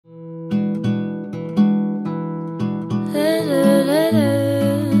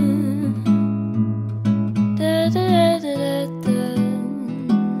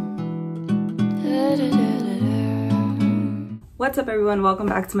what's up everyone? Welcome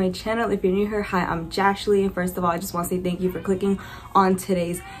back to my channel. If you're new here, hi, I'm Jashley, and first of all, I just want to say thank you for clicking on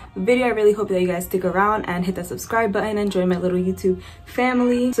today's video. I really hope that you guys stick around and hit that subscribe button and join my little YouTube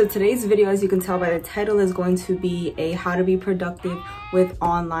family. So today's video, as you can tell by the title, is going to be a how to be productive with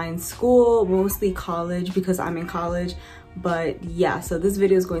online school, mostly college because I'm in college. But yeah, so this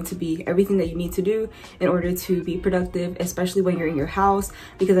video is going to be everything that you need to do in order to be productive, especially when you're in your house,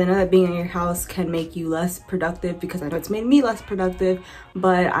 because I know that being in your house can make you less productive, because I know it's made me less productive.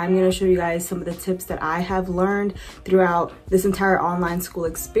 But I'm going to show you guys some of the tips that I have learned throughout this entire online school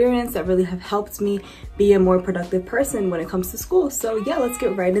experience that really have helped me be a more productive person when it comes to school. So yeah, let's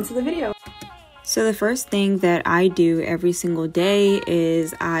get right into the video. So the first thing that I do every single day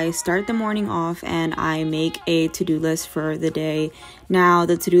is I start the morning off and I make a to-do list for the day. Now,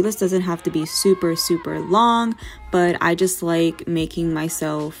 the to-do list doesn't have to be super long, but I just like making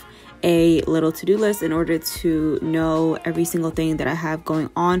myself a little to-do list in order to know every single thing that I have going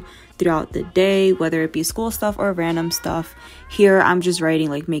on throughout the day, whether it be school stuff or random stuff. Here I'm just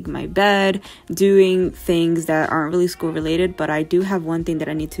writing, like making my bed, doing things that aren't really school related, but I do have one thing that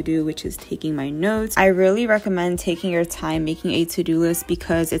I need to do, which is taking my notes. I really recommend taking your time making a to-do list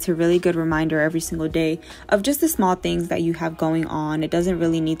because it's a really good reminder every single day of just the small things that you have going on. It doesn't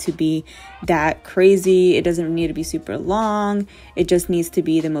really need to be that crazy. It doesn't need to be super long. It just needs to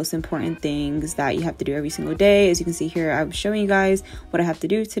be the most important things that you have to do every single day. As you can see here, I'm showing you guys what I have to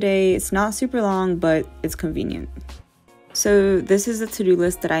do today. It's not super long, but it's convenient. So this is the to-do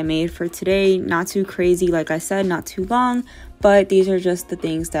list that I made for today. Not too crazy, like I said, not too long, but these are just the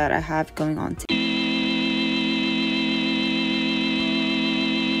things that I have going on today.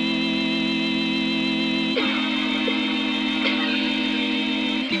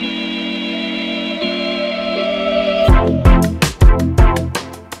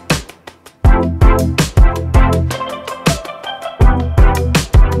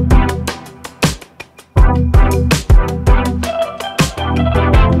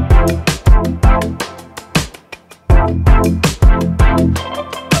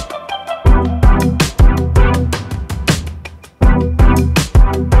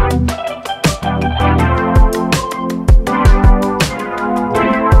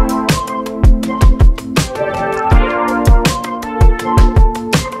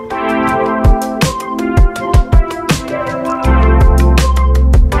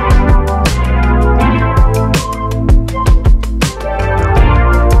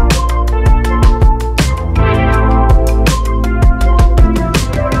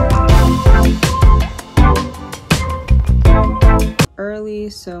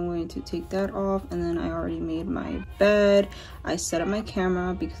 So I'm going to take that off, and then I already made my bed. I set up my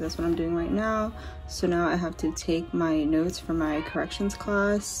camera because that's what I'm doing right now. So now I have to take my notes for my corrections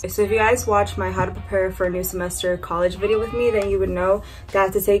class. So if you guys watch my how to prepare for a new semester college video with me, then you would know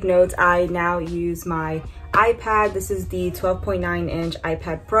that to take notes I now use my iPad. This is the 12.9-inch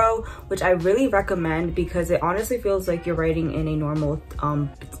iPad Pro, which I really recommend because it honestly feels like you're writing in a normal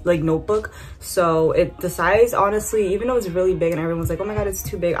like notebook. So the size, honestly, even though it's really big and everyone's like, oh my god, it's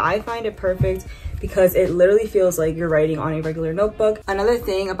too big, I find it perfect because it literally feels like you're writing on a regular notebook. Another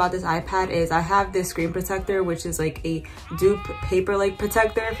thing about this iPad is I have this screen protector, which is like a dupe paper like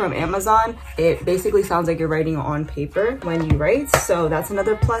protector from Amazon. It basically sounds like you're writing on paper when you write, so that's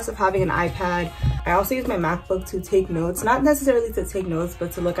another plus of having an iPad. I also use my MacBook to take notes, not necessarily to take notes,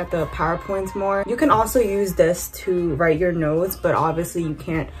 but to look at the PowerPoints more. You can also use this to write your notes, but obviously you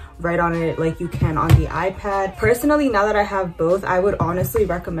can't write on it like you can on the iPad. Personally, now that I have both, I would honestly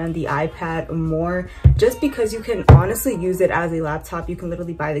recommend the iPad more, just because you can honestly use it as a laptop. You can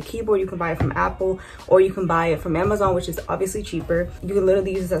literally buy the keyboard, you can buy it from Apple, or you can buy it from Amazon, which is obviously cheaper. You can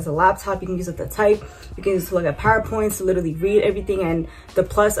literally use it as a laptop, you can use it to type, you can use it to look at PowerPoints, to literally read everything. And the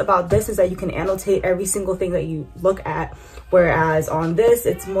plus about this is that you can annotate every single thing that you look at, whereas on this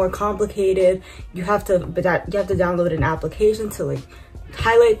it's more complicated. You have to download an application to like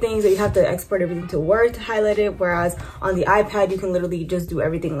highlight things, or you have to export everything to Word to highlight it, whereas on the iPad you can literally just do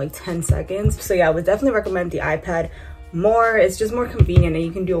everything in like 10 seconds. So yeah, I would definitely recommend the iPad more. It's just more convenient and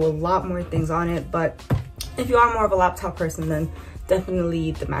you can do a lot more things on it. But if you are more of a laptop person, then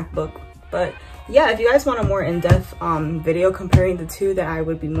definitely the MacBook. But yeah, if you guys want a more in-depth video comparing the two, then I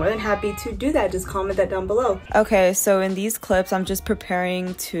would be more than happy to do that. Just comment that down below. Okay, so in these clips, I'm just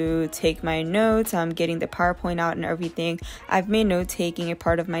preparing to take my notes. I'm getting the PowerPoint out and everything. I've made note-taking a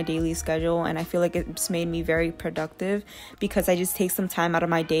part of my daily schedule, and I feel like it's made me very productive because I just take some time out of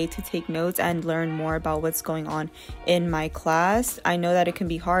my day to take notes and learn more about what's going on in my class. I know that it can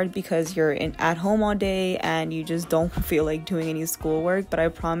be hard because you're at home all day and you just don't feel like doing any schoolwork, but I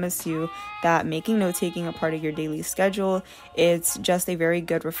promise you that making making note-taking a part of your daily schedule. It's just a very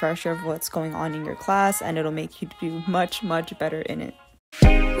good refresher of what's going on in your class, and it'll make you do much better in it.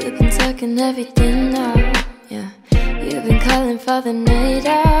 We've been talking everything now, yeah. You've been calling for the night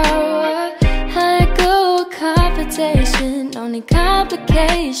out. High go competition, only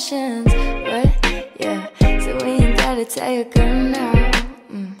complications. What? Yeah. So we ain't gotta tell your girl now.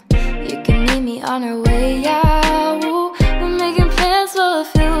 You can meet me on our way out. We're making plans for the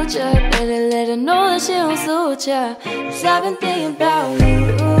future. Better let her know that she don't suit ya. 'Cause I've been thinking about you.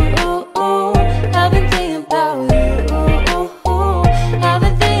 I've been thinking about you. I've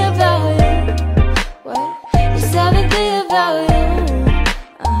been thinking about you. What? 'Cause I've been thinking about you.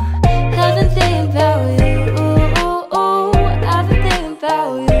 I've been thinking about you. I've been thinking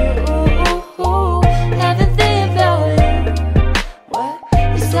about you. I've been thinking about you. What?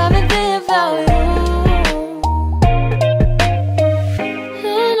 'Cause I've been thinking about you.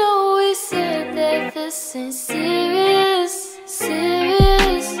 I know we said that this ain't serious,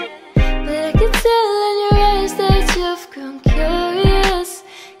 but I can tell in your eyes that you've grown curious,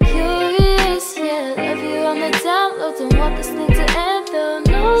 yeah. Love you on the download, don't want this thing to end though.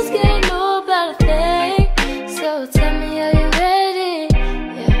 No one's gonna know about a thing, so tell me, are you ready?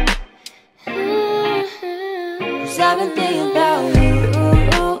 Yeah. 'Cause I've been thinking about you.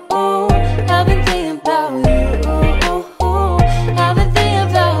 I've been thinking about you. I've been thinking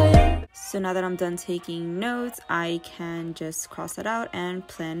about you. So now that I'm done taking notes, I can just cross it out and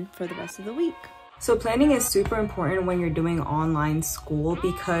plan for the rest of the week. So planning is super important when you're doing online school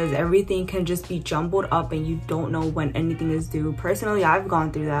because everything can just be jumbled up and you don't know when anything is due. Personally, I've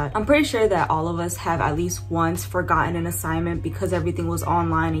gone through that. I'm pretty sure that all of us have at least once forgotten an assignment because everything was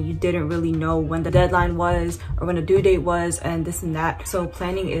online and you didn't really know when the deadline was or when the due date was and this and that. So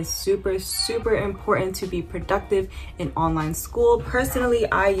planning is super important to be productive in online school.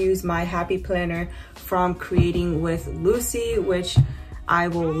 Personally, I use my Happy Planner from Creating with Lucy, which I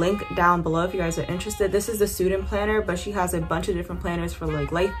will link down below if you guys are interested. This is the student planner, but she has a bunch of different planners for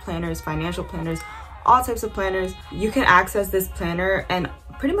like life planners, financial planners, all types of planners. You can access this planner and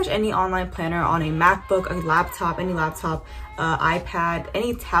pretty much any online planner on a MacBook, a laptop, any laptop, iPad,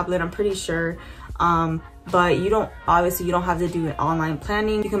 any tablet, I'm pretty sure. But you don't have to do online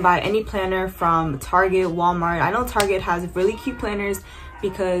planning. You can buy any planner from Target, Walmart. I know Target has really cute planners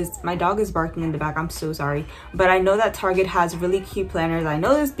because my dog is barking in the back, I'm so sorry. But I know that Target has really cute planners. I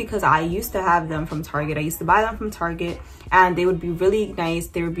know this because I used to have them from Target. I used to buy them from Target and they would be really nice.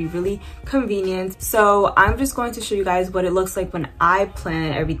 They would be really convenient. So I'm just going to show you guys what it looks like when I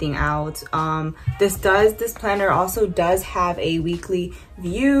plan everything out. This planner also does have a weekly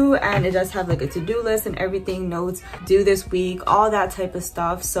view and it does have like a to-do list and everything, notes due this week, all that type of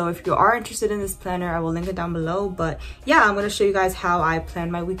stuff. So if you are interested in this planner, I will link it down below. But yeah, I'm going to show you guys how I plan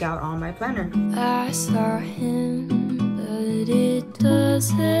my week out on my planner. I saw him, but it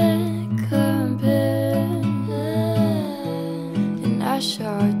doesn't compare. And I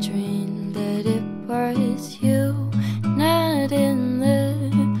sure dreamed that it was you, not in there.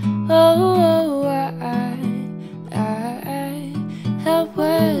 Oh, I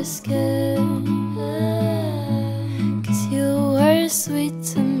was scared, 'cause you were sweet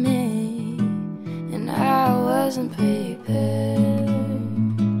to me, and I wasn't prepared.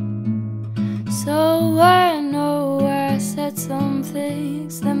 So I know I said some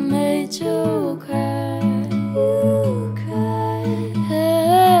things that made you cry.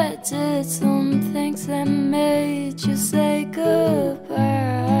 I did some things that made you say goodbye.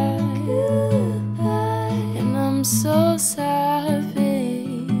 And I'm so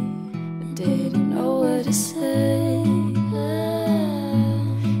sorry, I didn't know what to say.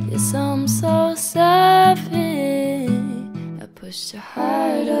 Yes, I'm so sorry, I pushed your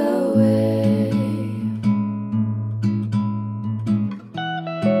heart away.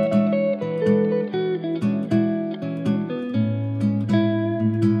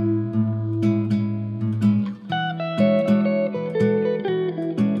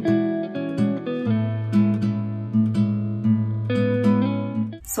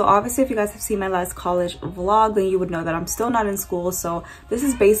 So obviously if you guys have seen my last college vlog, then you would know that I'm still not in school. So this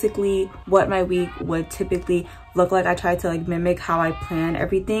is basically what my week would typically look like. I tried to like mimic how I plan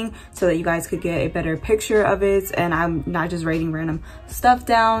everything so that you guys could get a better picture of it and I'm not just writing random stuff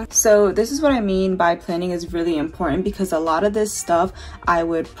down. So this is what I mean by planning is really important because a lot of this stuff I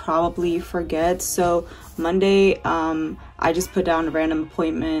would probably forget. So Monday, I just put down a random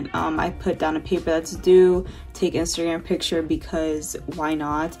appointment. I put down a paper that's due, take Instagram picture because why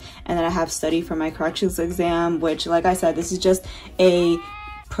not? And then I have study for my corrections exam, which like I said, this is just a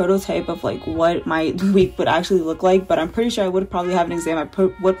prototype of like what my week would actually look like, but I'm pretty sure I would probably have an exam.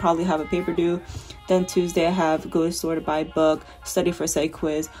 I would probably have a paper due. Then Tuesday I have go to the store to buy a book, study for psych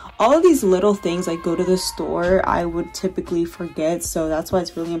quiz. All of these little things, like go to the store, I would typically forget, so that's why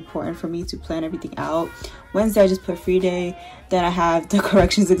it's really important for me to plan everything out. Wednesday I just put free day. Then I have the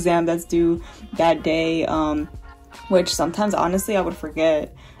corrections exam that's due that day, which sometimes honestly I would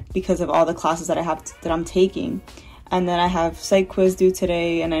forget because of all the classes that I'm taking. And then I have psych quiz due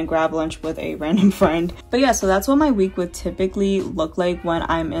today, and then grab lunch with a random friend. But yeah, so that's what my week would typically look like when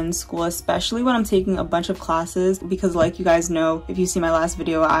I'm in school, especially when I'm taking a bunch of classes, because like you guys know, if you see my last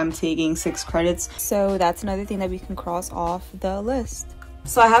video, I'm taking 6 credits. So that's another thing that we can cross off the list.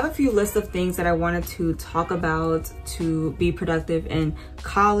 So I have a few lists of things that I wanted to talk about to be productive in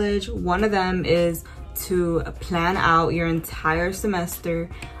college. One of them is to plan out your entire semester.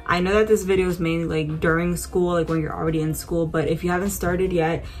 I know that this video is mainly like during school, like when you're already in school, but if you haven't started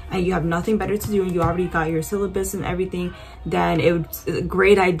yet and you have nothing better to do and you already got your syllabus and everything, then it's a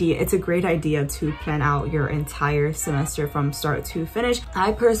great idea to plan out your entire semester from start to finish.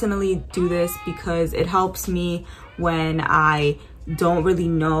 I personally do this because it helps me when I don't really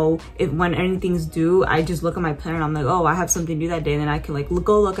know when anything's due. I just look at my planner and I'm like, oh, I have something due that day, and then I can like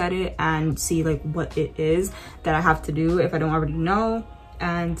go look at it and see like what it is that I have to do if I don't already know.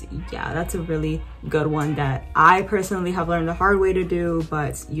 And yeah, that's a really good one that I personally have learned the hard way to do,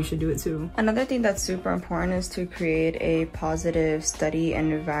 but you should do it too. Another thing that's super important is to create a positive study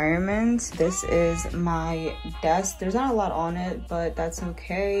environment. This is my desk. There's not a lot on it, but that's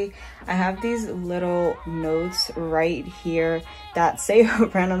okay. I have these little notes right here that say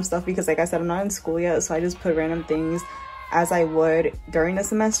random stuff because like I said, I'm not in school yet, so I just put random things as I would during the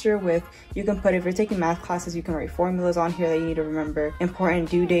semester. With, you can put, if you're taking math classes, you can write formulas on here that you need to remember, important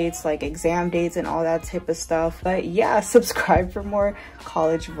due dates like exam dates and all that type of stuff. But yeah, subscribe for more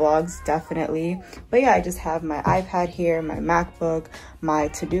college vlogs, definitely. But yeah, I just have my iPad here, my MacBook, my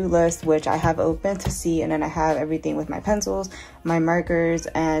to-do list, which I have open to see, and then I have everything with my pencils, my markers,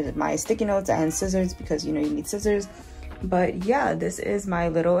 and my sticky notes and scissors, because you know you need scissors. But yeah, this is my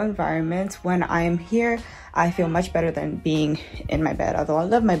little environment. When I am here, I feel much better than being in my bed, although I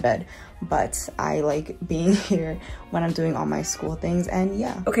love my bed, but I like being here when I'm doing all my school things. And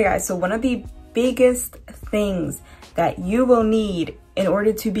yeah. Okay guys, so one of the biggest things that you will need in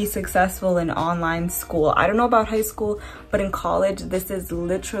order to be successful in online school, I don't know about high school, but in college, this is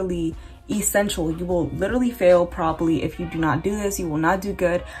literally essential. You will literally fail probably if you do not do this. You will not do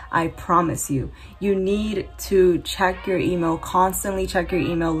good, I promise you. You need to check your email, constantly check your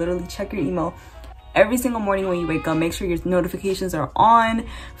email, literally check your email every single morning when you wake up. Make sure your notifications are on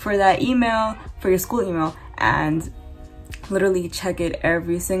for that email, for your school email, and literally check it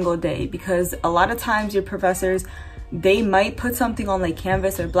every single day, because a lot of times your professors, they might put something on like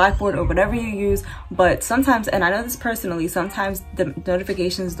Canvas or Blackboard or whatever you use, but sometimes, and I know this personally, sometimes the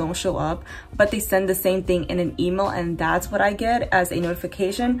notifications don't show up, but they send the same thing in an email, and that's what I get as a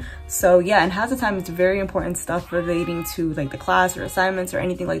notification. So yeah, and half the time it's very important stuff relating to like the class or assignments or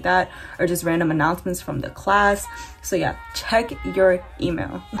anything like that, or just random announcements from the class. So yeah, check your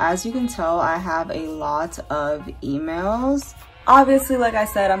email. As you can tell, I have a lot of emails. Obviously, like I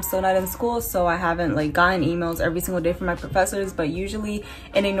said, I'm still not in school, so I haven't like gotten emails every single day from my professors, but usually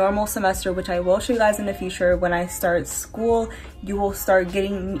in a normal semester, which I will show you guys in the future, when I start school, you will start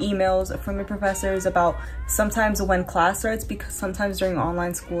getting emails from your professors about sometimes when class starts, because sometimes during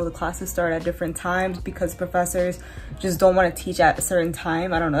online school, the classes start at different times because professors just don't want to teach at a certain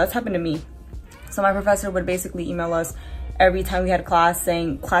time. I don't know, that's happened to me. So my professor would basically email us every time we had class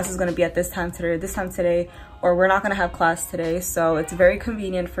saying class is going to be at this time today, or we're not going to have class today. So it's very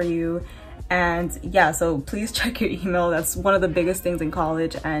convenient for you. And yeah, so please check your email. That's one of the biggest things in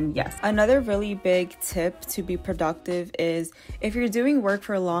college. And yes, another really big tip to be productive is if you're doing work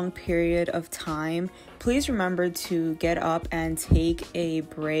for a long period of time, please remember to get up and take a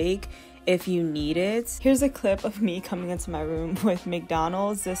break if you need it. Here's a clip of me coming into my room with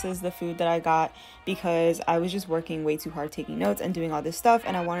McDonald's. This is the food that I got because I was just working way too hard taking notes and doing all this stuff,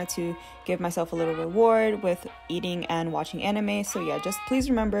 and I wanted to give myself a little reward with eating and watching anime. So yeah, just please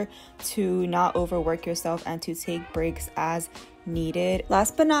remember to not overwork yourself and to take breaks as needed.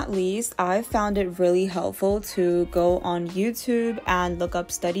 Last but not least, I found it really helpful to go on YouTube and look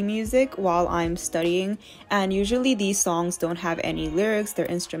up study music while I'm studying, and usually these songs don't have any lyrics, they're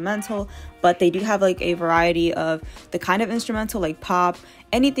instrumental, but they do have like a variety of the kind of instrumental, like pop,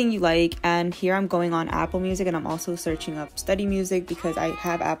 anything you like. And here I'm going on Apple Music, and I'm also searching up study music because I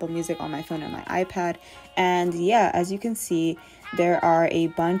have Apple Music on my phone and my iPad. And yeah, as you can see, there are a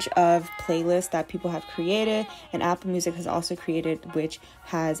bunch of playlists that people have created, and Apple Music has also created, which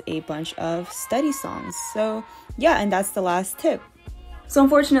has a bunch of study songs. So yeah, and that's the last tip. So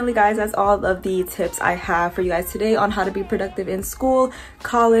unfortunately, guys, that's all of the tips I have for you guys today on how to be productive in school,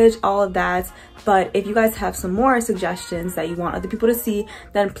 college, all of that. But if you guys have some more suggestions that you want other people to see,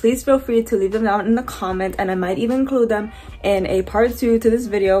 then please feel free to leave them down in the comments, and I might even include them in a part 2 to this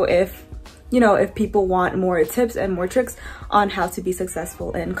video if, you know, if people want more tips and more tricks on how to be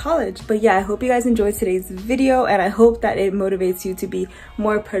successful in college. But yeah, I hope you guys enjoyed today's video, and I hope that it motivates you to be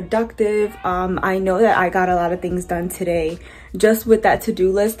more productive. I know that I got a lot of things done today just with that to-do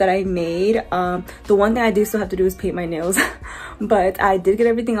list that I made. The one thing I do still have to do is paint my nails, but I did get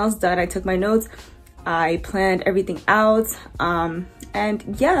everything else done. I took my notes, I planned everything out,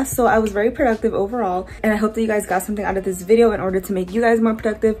 and yeah, so I was very productive overall, and I hope that you guys got something out of this video in order to make you guys more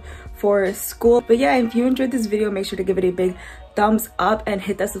productive for school. But yeah, if you enjoyed this video, make sure to give it a big thumbs up and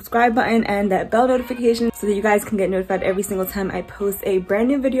hit that subscribe button and that bell notification so that you guys can get notified every single time I post a brand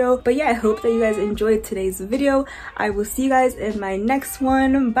new video. But yeah, I hope that you guys enjoyed today's video. I will see you guys in my next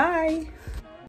one. Bye.